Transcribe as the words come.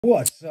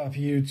What's up,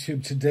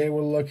 YouTube? Today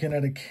we're looking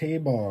at a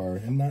K-bar,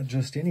 and not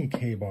just any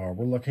K-bar.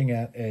 We're looking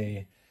at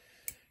a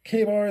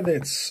K-bar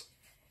that's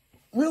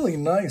really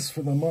nice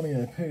for the money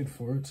I paid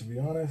for it, to be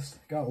honest.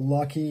 Got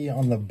lucky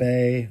on the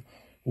bay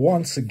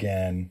once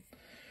again.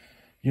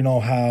 You know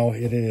how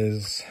it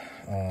is.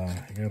 You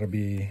gotta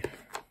be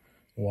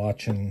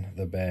watching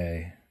the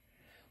bay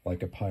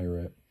like a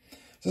pirate.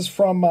 This is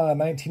from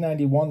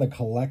 1991, the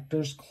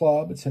Collectors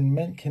Club. It's in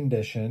mint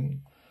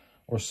condition,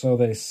 or so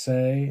they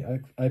say.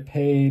 I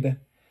paid,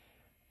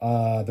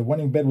 the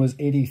winning bid was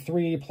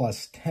 83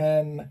 plus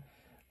 10.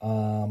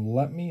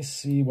 Let me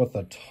see what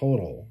the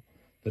total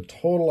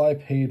I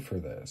paid for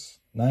this,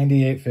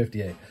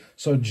 $98.58.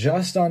 So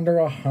just under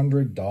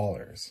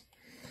 $100.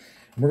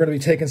 We're going to be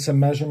taking some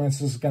measurements.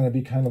 This is going to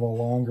be kind of a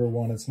longer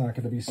one. It's not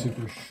going to be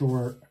super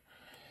short,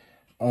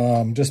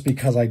 just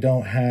because I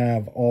don't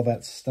have all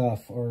that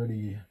stuff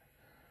already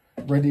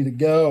ready to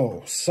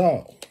go.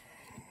 So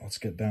let's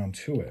get down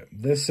to it.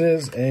 This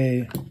is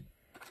a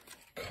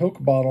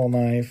Coke bottle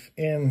knife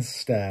in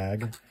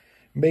Stag,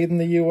 made in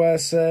the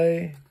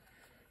USA,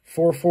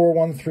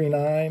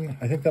 44139.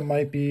 I think that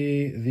might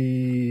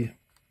be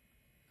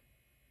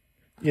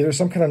either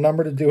some kind of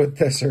number to do with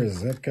this or a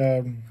zip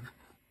code.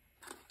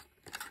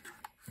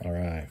 All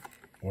right,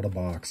 what a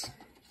box.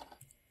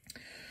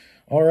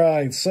 All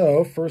right,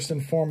 so first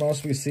and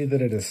foremost, we see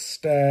that it is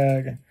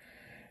Stag.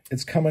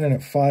 It's coming in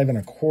at 5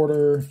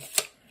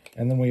 1/4.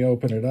 And then we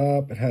open it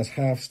up. It has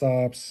half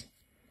stops.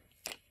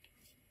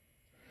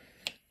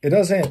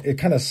 It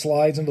kind of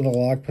slides into the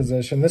lock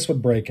position. This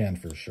would break in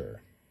for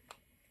sure.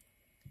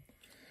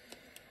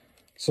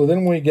 So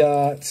then we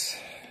got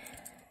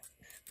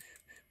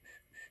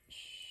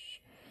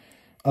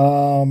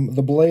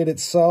the blade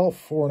itself,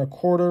 4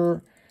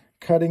 1/4.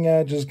 Cutting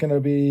edge is going to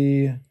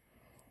be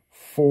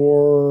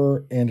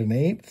 4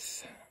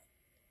 1/8,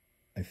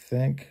 I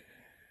think.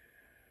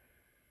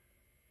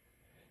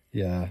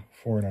 Yeah,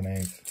 4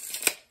 1/8.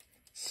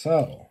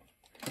 So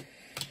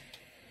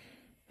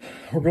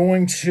we're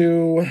going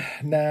to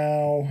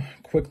now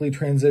quickly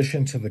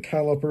transition to the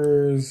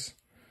calipers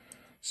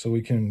so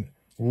we can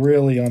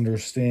really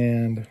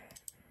understand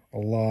a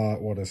lot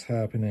what is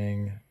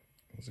happening.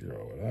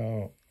 Zero it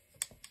out.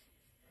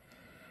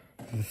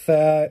 The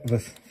thag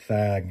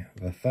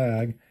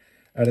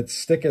at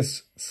its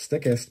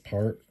thickest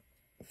part,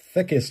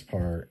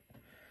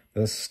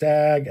 the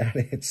Stag at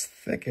its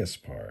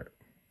thickest part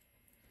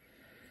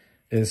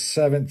is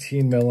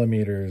 17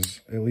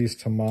 millimeters, at least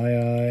to my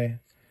eye.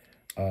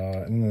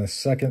 And then the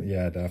second,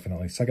 yeah,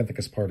 definitely. Second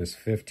thickest part is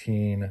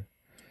 15.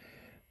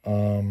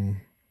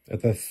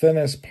 At the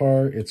thinnest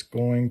part, it's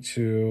going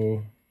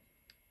to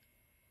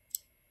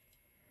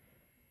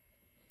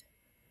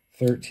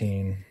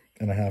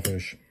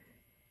 13.5-ish.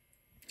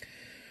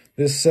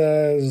 This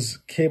says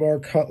K-Bar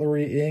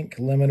Cutlery Inc.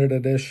 Limited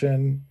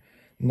Edition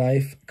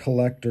Knife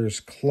Collectors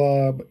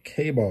Club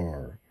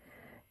K-Bar.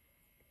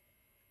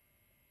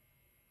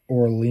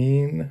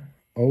 Olean,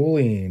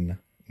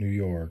 New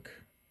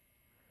York.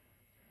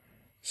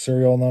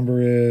 Serial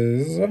number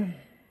is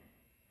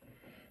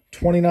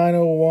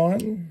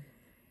 2901.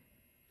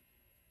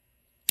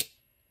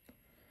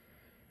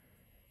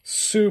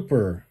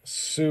 Super,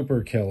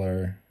 super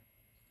killer.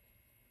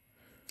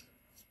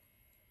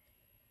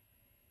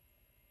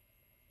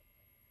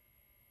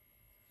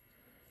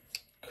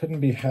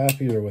 Couldn't be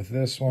happier with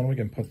this one. We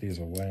can put these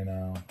away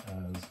now,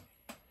 as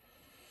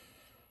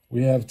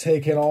we have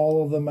taken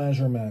all of the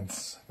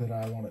measurements that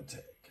I want to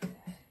take.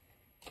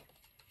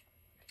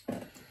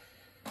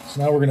 So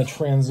now we're going to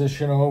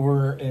transition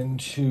over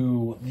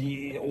into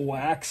the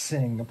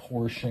waxing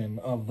portion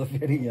of the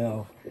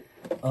video.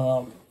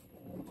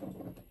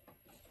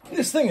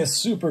 This thing is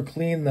super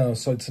clean though,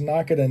 so it's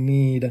not going to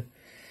need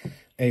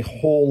a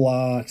whole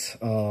lot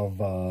of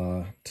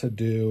to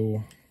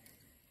do.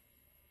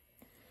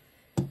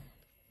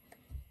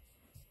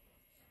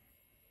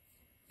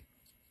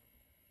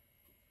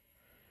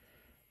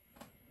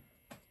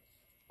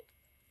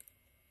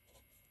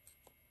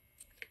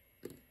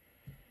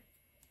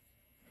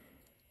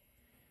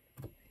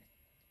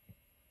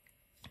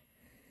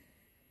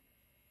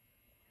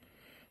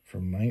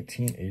 From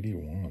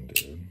 1981,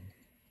 dude.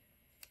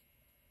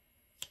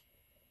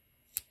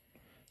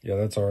 Yeah,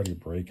 that's already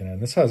breaking in.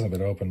 This hasn't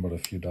been opened but a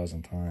few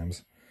dozen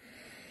times.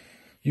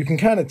 You can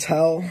kind of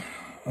tell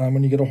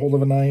when you get a hold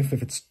of a knife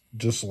if it's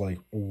just like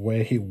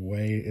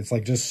it's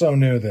like just so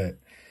new that,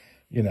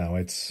 you know,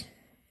 it's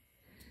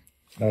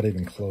not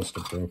even close to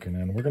broken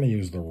in. We're going to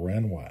use the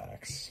Ren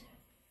wax.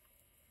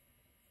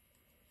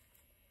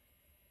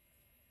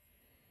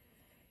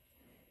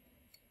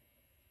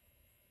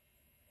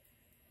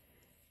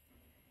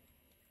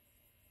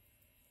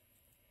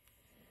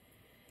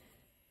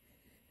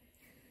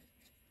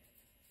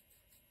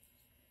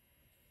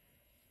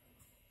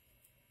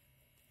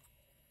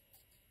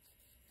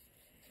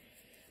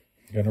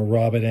 I'm going to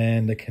rub it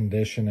in to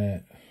condition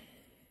it.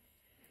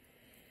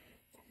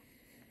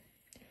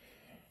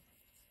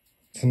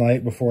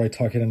 Tonight, before I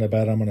tuck it into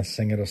bed, I'm going to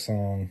sing it a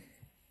song.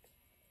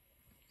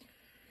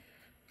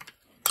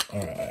 All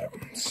right,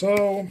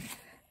 so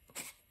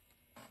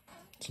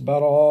It's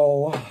about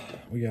all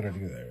we got to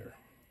do there.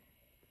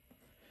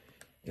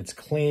 It's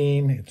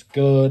clean. It's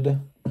good.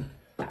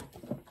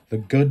 The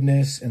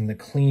goodness and the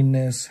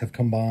cleanness have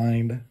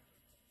combined.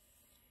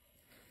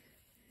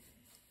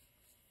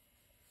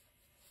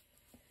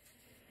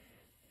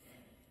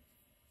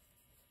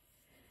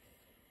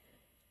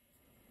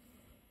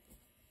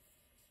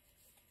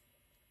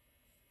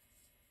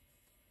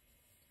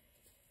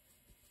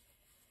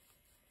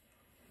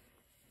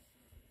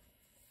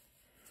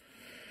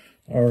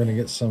 Oh, we're going to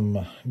get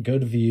some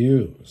good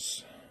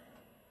views.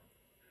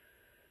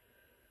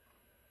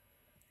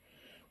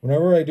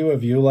 Whenever I do a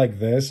view like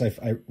this, it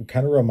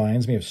kind of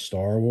reminds me of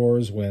Star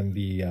Wars when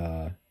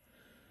the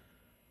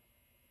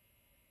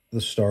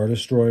Star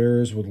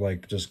Destroyers would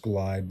like just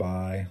glide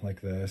by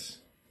like this.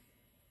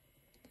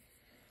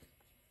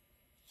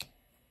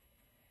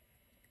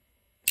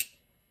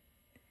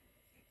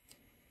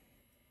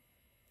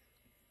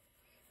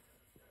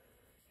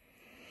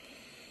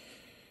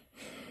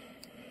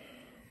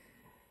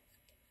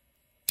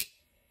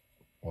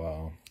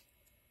 Wow.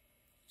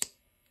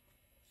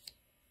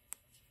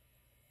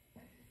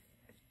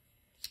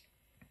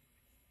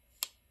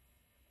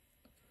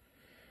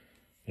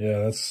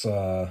 Yeah, that's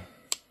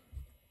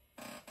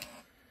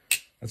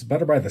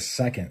better by the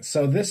second.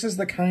 So this is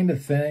the kind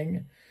of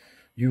thing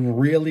you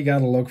really got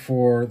to look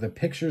for. The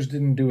pictures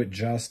didn't do it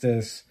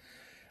justice.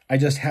 I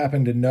just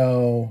happen to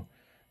know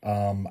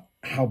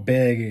how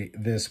big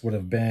this would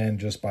have been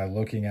just by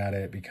looking at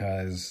it,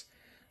 because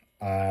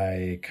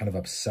I kind of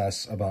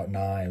obsess about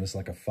knives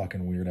like a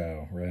fucking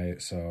weirdo,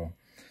 right? So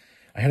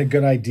I had a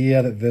good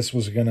idea that this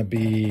was going to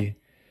be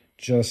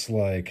just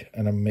like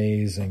an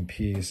amazing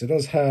piece. It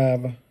does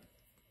have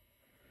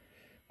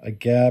a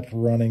gap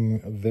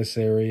running this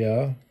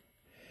area.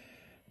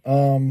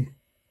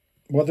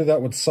 Whether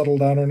that would settle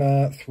down or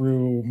not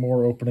through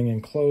more opening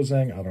and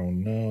closing, I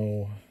don't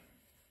know.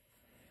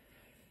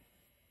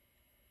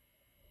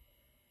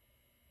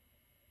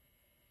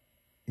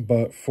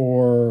 But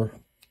for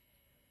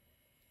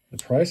the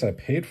price I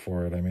paid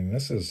for it, I mean,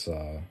 this is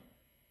a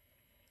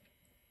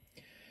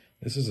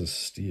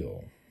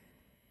steal.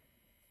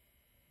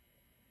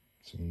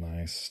 It's a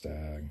nice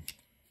stag.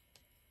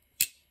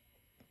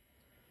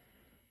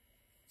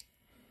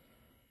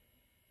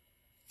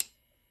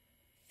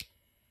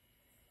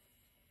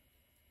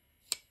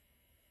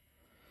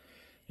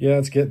 Yeah,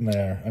 it's getting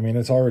there. I mean,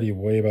 it's already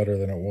way better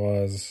than it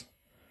was.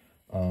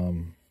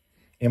 Am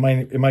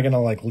I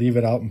gonna like leave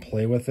it out and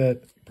play with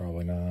it?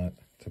 Probably not,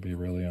 to be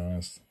really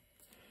honest.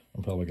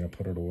 I'm probably gonna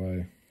put it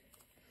away.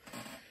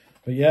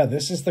 But yeah,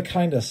 this is the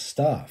kind of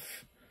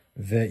stuff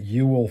that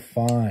you will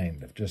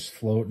find just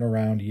floating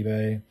around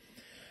eBay.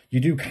 You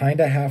do kind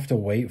of have to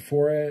wait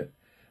for it.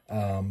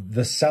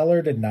 The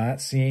seller did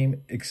not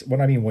seem, when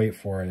I mean wait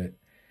for it,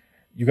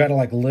 you got to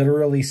like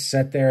literally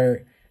sit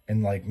there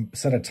and like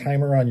set a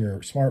timer on your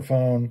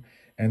smartphone.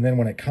 And then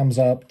when it comes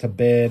up to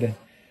bid,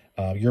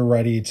 you're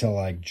ready to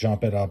like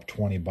jump it up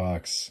 20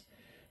 bucks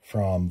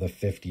from the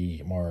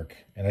 50 mark.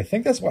 And I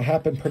think that's what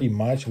happened pretty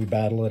much. We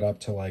battled it up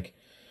to like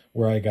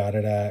where I got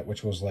it at,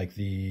 which was like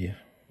the,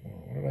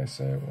 what did I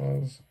say it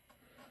was?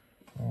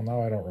 Well,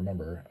 now I don't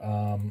remember.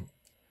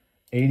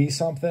 80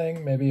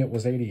 something, maybe it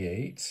was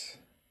 88.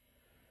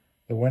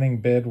 The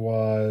winning bid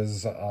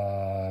was,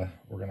 I'll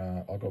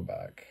go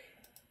back.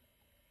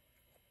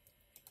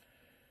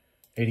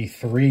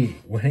 83.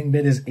 Winning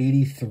bid is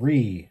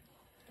 83.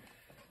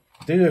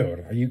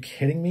 Dude, are you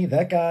kidding me?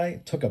 That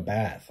guy took a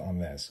bath on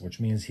this, which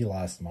means he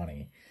lost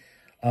money.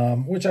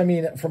 Which, I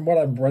mean, from what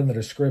I've read in the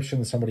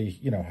description, somebody,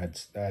 you know, had,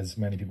 as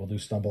many people do,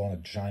 stumble on a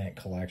giant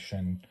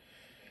collection.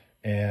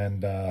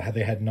 And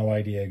they had no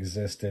idea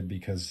existed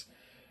because,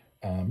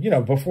 you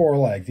know, before,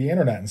 like, the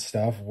internet and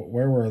stuff,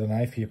 where were the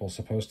knife people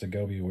supposed to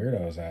go be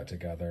weirdos at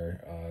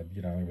together?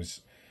 You know, it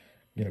was,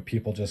 you know,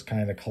 people just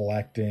kind of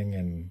collecting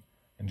and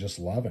just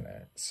loving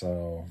it.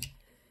 So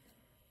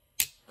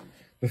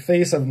the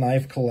face of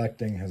knife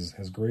collecting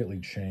has greatly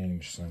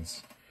changed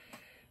since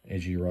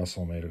A.G.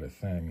 Russell made it a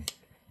thing.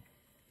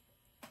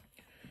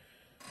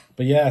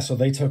 But yeah, so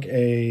they took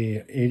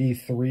a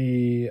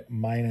 83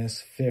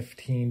 minus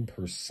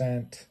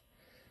 15%.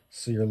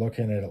 So you're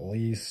looking at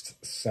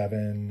least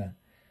 7,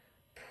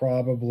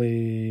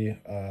 probably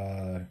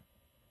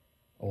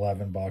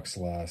 11 bucks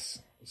less.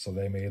 So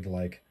they made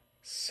like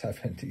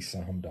 $70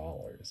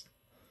 some,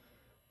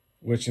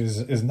 which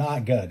is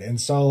not good.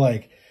 And so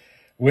like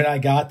when I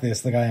got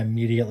this, the guy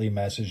immediately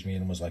messaged me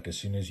and was like, as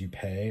soon as you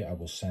pay, I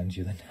will send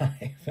you the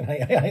knife. And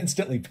I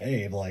instantly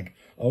paid, like,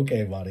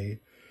 okay, buddy.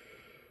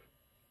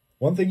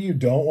 One thing you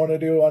don't want to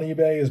do on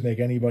eBay is make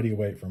anybody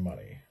wait for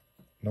money.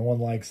 No one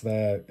likes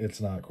that. It's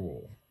not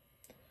cool.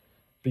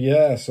 But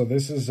yeah, so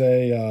this is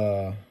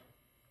a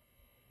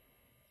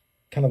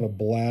kind of a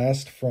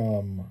blast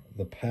from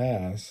the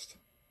past.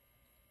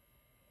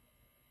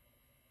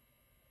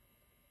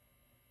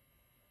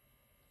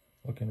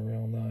 Looking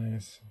real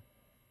nice.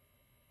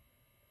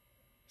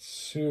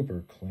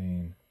 Super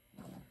clean.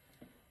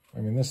 I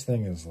mean, this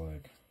thing is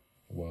like,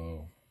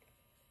 whoa.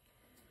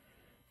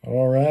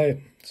 All right,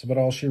 that's about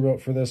all she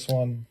wrote for this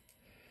one.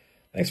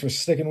 Thanks for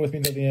sticking with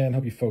me to the end.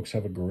 Hope you folks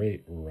have a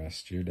great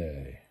rest of your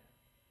day.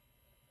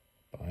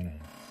 Bye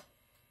now.